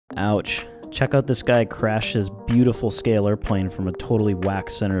Ouch. Check out this guy crash his beautiful scale airplane from a totally whack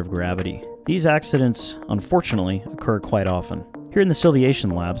center of gravity. These accidents, unfortunately, occur quite often. Here in the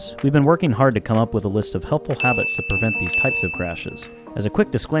Silviation Labs, we've been working hard to come up with a list of helpful habits to prevent these types of crashes. As a quick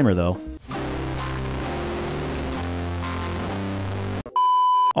disclaimer though,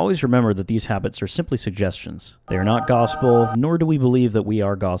 always remember that these habits are simply suggestions. They are not gospel, nor do we believe that we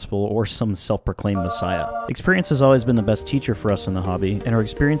are gospel or some self-proclaimed messiah. Experience has always been the best teacher for us in the hobby, and our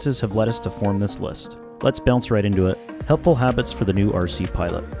experiences have led us to form this list. Let's bounce right into it. Helpful habits for the new RC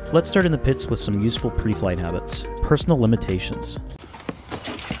pilot. Let's start in the pits with some useful pre-flight habits. Personal limitations.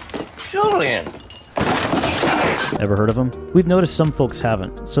 Julian! Ever heard of them? We've noticed some folks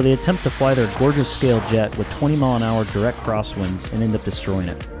haven't, so they attempt to fly their gorgeous scale jet with 20-mile-an-hour direct crosswinds and end up destroying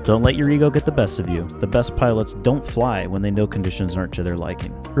it. Don't let your ego get the best of you. The best pilots don't fly when they know conditions aren't to their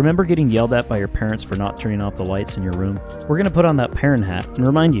liking. Remember getting yelled at by your parents for not turning off the lights in your room? We're going to put on that parent hat and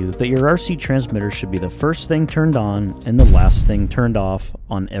remind you that your RC transmitter should be the first thing turned on and the last thing turned off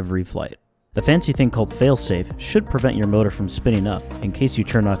on every flight. The fancy thing called failsafe should prevent your motor from spinning up in case you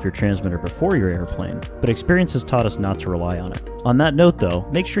turn off your transmitter before your airplane, but experience has taught us not to rely on it. On that note though,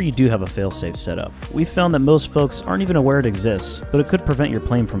 make sure you do have a failsafe set up. We've found that most folks aren't even aware it exists, but it could prevent your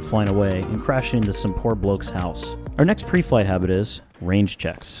plane from flying away and crashing into some poor bloke's house. Our next pre-flight habit is range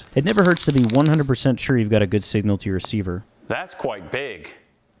checks. It never hurts to be 100% sure you've got a good signal to your receiver. That's quite big.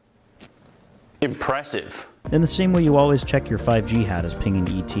 Impressive. In the same way you always check your 5G hat as pinging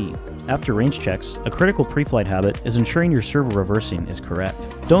ET. After range checks, a critical pre-flight habit is ensuring your servo reversing is correct.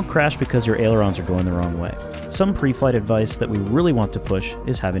 Don't crash because your ailerons are going the wrong way. Some pre-flight advice that we really want to push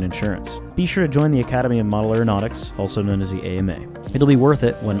is having insurance. Be sure to join the Academy of Model Aeronautics, also known as the AMA. It'll be worth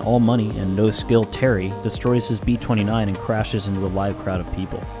it when all money and no skill Terry destroys his B-29 and crashes into a live crowd of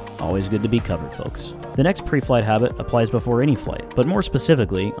people. Always good to be covered, folks. The next pre-flight habit applies before any flight, but more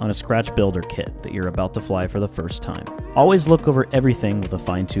specifically on a scratch build or kit that you're about to fly for the first time. Always look over everything with a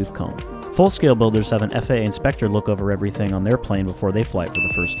fine-tooth comb. Full-scale builders have an FAA inspector look over everything on their plane before they fly it for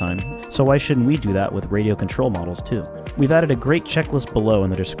the first time, so why shouldn't we do that with radio control models too? We've added a great checklist below in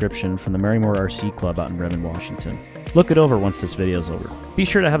the description from the Marymore RC Club out in Redmond, Washington. Look it over once this video's over. Be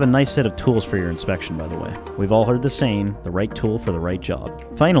sure to have a nice set of tools for your inspection, by the way. We've all heard the saying, the right tool for the right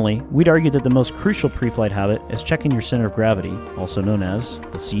job. Finally, we'd argue that the most crucial pre-flight habit is checking your center of gravity, also known as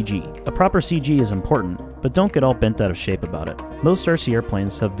the CG. A proper CG is important, but don't get all bent out of shape about it. Most RC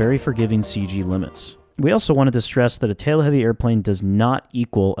airplanes have very forgiving CG limits. We also wanted to stress that a tail-heavy airplane does not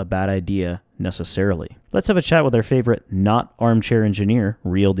equal a bad idea necessarily. Let's have a chat with our favorite not armchair engineer,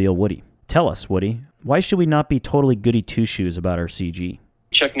 Real Deal Woody. Tell us, Woody, why should we not be totally goody two-shoes about our CG?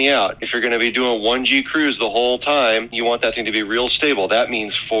 Check me out. If you're going to be doing 1G cruise the whole time, you want that thing to be real stable. That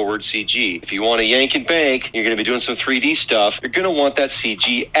means forward CG. If you want to yank and bank, you're going to be doing some 3D stuff, you're going to want that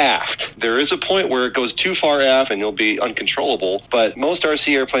CG aft. There is a point where it goes too far aft and you'll be uncontrollable, but most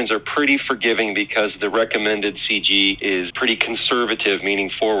RC airplanes are pretty forgiving because the recommended CG is pretty conservative, meaning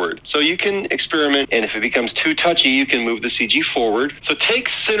forward. So you can experiment, and if it becomes too touchy, you can move the CG forward. So take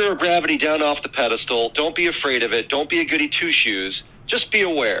center of gravity down off the pedestal. Don't be afraid of it. Don't be a goody two-shoes. Just be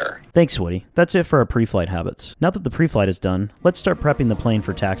aware. Thanks, Woody. That's it for our pre-flight habits. Now that the pre-flight is done, let's start prepping the plane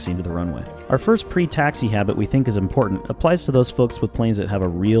for taxiing to the runway. Our first pre-taxi habit we think is important applies to those folks with planes that have a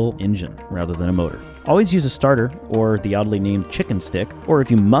real engine rather than a motor. Always use a starter, or the oddly named chicken stick, or if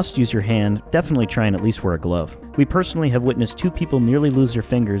you must use your hand, definitely try and at least wear a glove. We personally have witnessed 2 people nearly lose their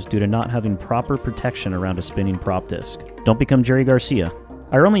fingers due to not having proper protection around a spinning prop disc. Don't become Jerry Garcia.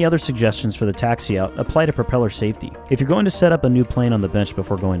 Our only other suggestions for the taxi out apply to propeller safety. If you're going to set up a new plane on the bench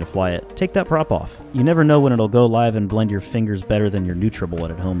before going to fly it, take that prop off. You never know when it'll go live and blend your fingers better than your NutriBullet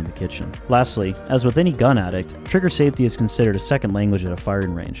at home in the kitchen. Lastly, as with any gun addict, trigger safety is considered a second language at a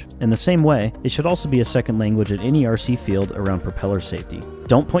firing range. In the same way, it should also be a second language at any RC field around propeller safety.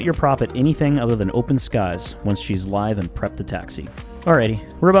 Don't point your prop at anything other than open skies once she's live and prepped to taxi. Alrighty,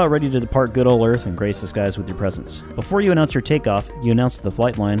 we're about ready to depart good old Earth and grace the skies with your presence. Before you announce your takeoff, you announce to the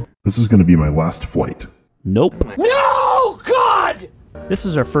flight line, "This is going to be my last flight." Nope. No, God! This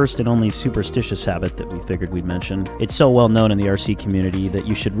is our first and only superstitious habit that we figured we'd mention. It's so well known in the RC community that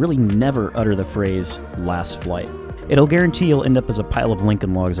you should really never utter the phrase, last flight. It'll guarantee you'll end up as a pile of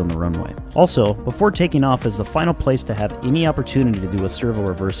Lincoln logs on the runway. Also, before taking off is the final place to have any opportunity to do a servo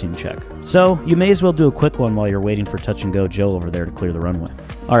reversing check. So, you may as well do a quick one while you're waiting for Touch and Go Joe over there to clear the runway.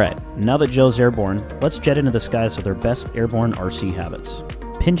 Alright, now that Joe's airborne, let's jet into the skies with our best airborne RC habits.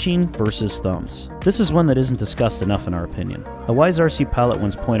 Pinching versus thumbs. This is one that isn't discussed enough in our opinion. A wise RC pilot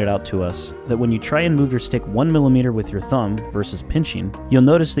once pointed out to us that when you try and move your stick 1 millimeter with your thumb versus pinching, you'll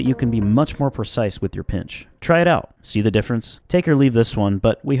notice that you can be much more precise with your pinch. Try it out. See the difference? Take or leave this one,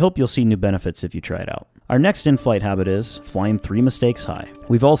 but we hope you'll see new benefits if you try it out. Our next in-flight habit is flying 3 mistakes high.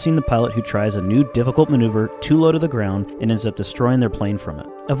 We've all seen the pilot who tries a new difficult maneuver too low to the ground and ends up destroying their plane from it.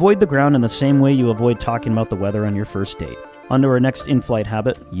 Avoid the ground in the same way you avoid talking about the weather on your first date. On to our next in-flight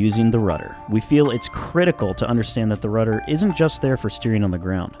habit, using the rudder. We feel it's critical to understand that the rudder isn't just there for steering on the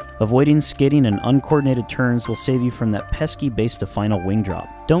ground. Avoiding skidding and uncoordinated turns will save you from that pesky base to final wing drop.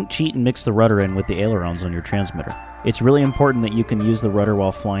 Don't cheat and mix the rudder in with the ailerons on your transmitter. It's really important that you can use the rudder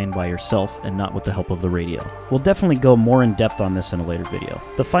while flying by yourself and not with the help of the radio. We'll definitely go more in depth on this in a later video.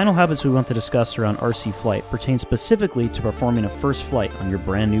 The final habits we want to discuss around RC flight pertain specifically to performing a first flight on your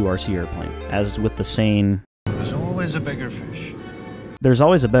brand new RC airplane. As with the saying, "There's always a bigger fish." there's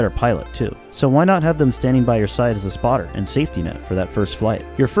always a better pilot too. So why not have them standing by your side as a spotter and safety net for that first flight?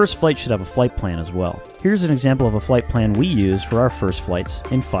 Your first flight should have a flight plan as well. Here's an example of a flight plan we use for our first flights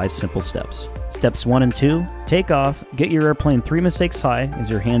in 5 simple steps. Steps 1 and 2, take off, get your airplane 3 mistakes high as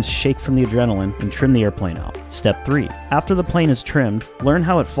your hands shake from the adrenaline and trim the airplane out. Step 3, after the plane is trimmed, learn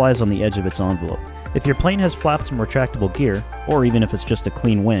how it flies on the edge of its envelope. If your plane has flaps and retractable gear, or even if it's just a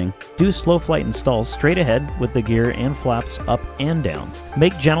clean wing, do slow flight installs straight ahead with the gear and flaps up and down.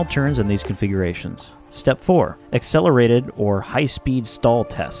 Make gentle turns in these configurations. Step 4, accelerated or high-speed stall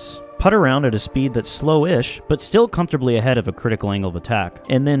tests. Putt around at a speed that's slow-ish, but still comfortably ahead of a critical angle of attack,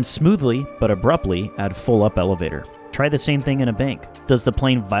 and then smoothly, but abruptly, add full up elevator. Try the same thing in a bank. Does the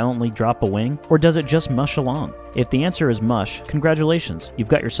plane violently drop a wing, or does it just mush along? If the answer is mush, congratulations, you've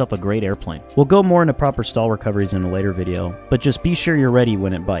got yourself a great airplane. We'll go more into proper stall recoveries in a later video, but just be sure you're ready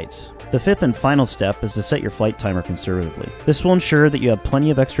when it bites. The 5th and final step is to set your flight timer conservatively. This will ensure that you have plenty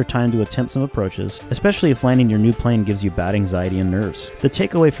of extra time to attempt some approaches, especially if landing your new plane gives you bad anxiety and nerves. The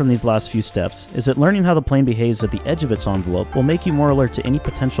takeaway from these last few steps is that learning how the plane behaves at the edge of its envelope will make you more alert to any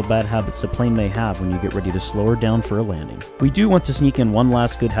potential bad habits the plane may have when you get ready to slow her down for a landing. We do want to sneak in one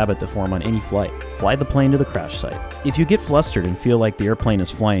last good habit to form on any flight. Fly the plane to the crash site. If you get flustered and feel like the airplane is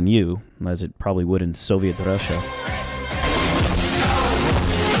flying you, as it probably would in Soviet Russia,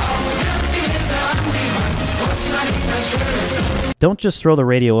 don't just throw the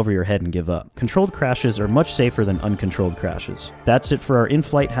radio over your head and give up. Controlled crashes are much safer than uncontrolled crashes. That's it for our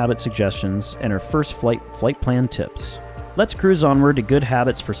in-flight habit suggestions and our first flight plan tips. Let's cruise onward to good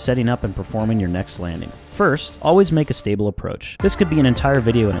habits for setting up and performing your next landing. First, always make a stable approach. This could be an entire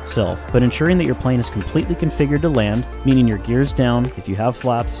video in itself, but ensuring that your plane is completely configured to land, meaning your gear's down, if you have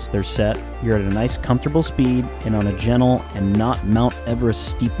flaps, they're set, you're at a nice comfortable speed, and on a gentle and not Mount Everest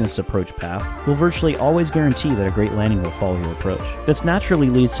steepness approach path, will virtually always guarantee that a great landing will follow your approach. This naturally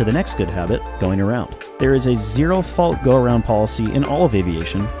leads to the next good habit, going around. There is a zero-fault go-around policy in all of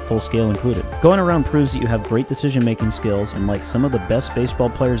aviation, full scale included. Going around proves that you have great decision-making skills, and like some of the best baseball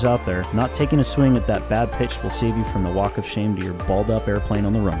players out there, not taking a swing at that bad pitch will save you from the walk of shame to your balled-up airplane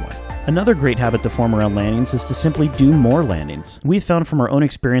on the runway. Another great habit to form around landings is to simply do more landings. We've found from our own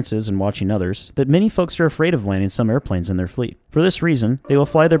experiences and watching others that many folks are afraid of landing some airplanes in their fleet. For this reason, they will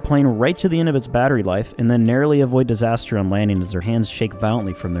fly their plane right to the end of its battery life and then narrowly avoid disaster on landing as their hands shake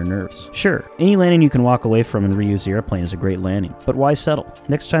violently from their nerves. Sure, any landing you can walk away from and reuse the airplane is a great landing, but why settle?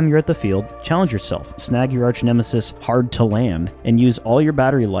 Next time you're at the field, challenge yourself, snag your arch nemesis hard to land, and use all your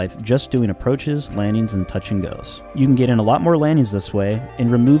battery life just doing approaches, landings, and touch and goes. You can get in a lot more landings this way and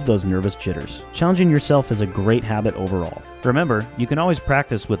remove those nervous jitters. Challenging yourself is a great habit overall. Remember, you can always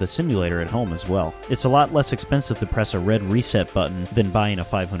practice with a simulator at home as well. It's a lot less expensive to press a red reset button than buying a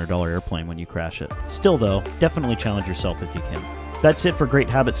 $500 airplane when you crash it. Still though, definitely challenge yourself if you can. That's it for great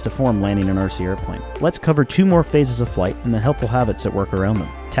habits to form landing an RC airplane. Let's cover 2 more phases of flight and the helpful habits that work around them.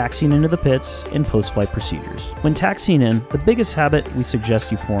 Taxiing into the pits and post-flight procedures. When taxiing in, the biggest habit we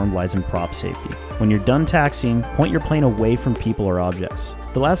suggest you form lies in prop safety. When you're done taxiing, point your plane away from people or objects.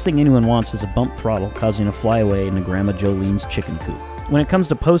 The last thing anyone wants is a bump throttle causing a flyaway in a Grandma Jolene's chicken coop. When it comes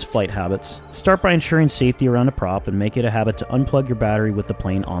to post-flight habits, start by ensuring safety around a prop and make it a habit to unplug your battery with the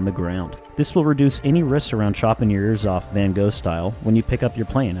plane on the ground. This will reduce any risks around chopping your ears off Van Gogh style when you pick up your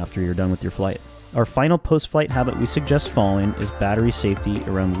plane after you're done with your flight. Our final post-flight habit we suggest following is battery safety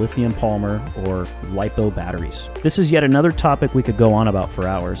around lithium polymer or LiPo batteries. This is yet another topic we could go on about for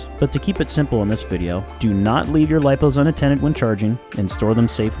hours, but to keep it simple in this video, do not leave your LiPos unattended when charging and store them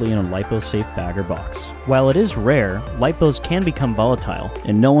safely in a LiPo-safe bag or box. While it is rare, LiPos can become volatile,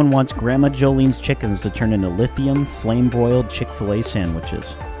 and no one wants Grandma Jolene's chickens to turn into lithium, flame-broiled Chick-fil-A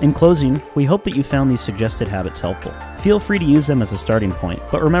sandwiches. In closing, we hope that you found these suggested habits helpful. Feel free to use them as a starting point,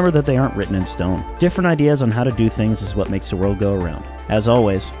 but remember that they aren't written in stone. Different ideas on how to do things is what makes the world go around. As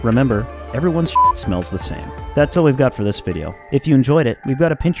always, remember, everyone's smells the same. That's all we've got for this video. If you enjoyed it, we've got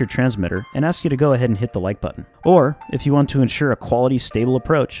to pinch your transmitter and ask you to go ahead and hit the like button. Or, if you want to ensure a quality, stable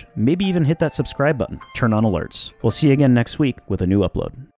approach, maybe even hit that subscribe button. Turn on alerts. We'll see you again next week with a new upload.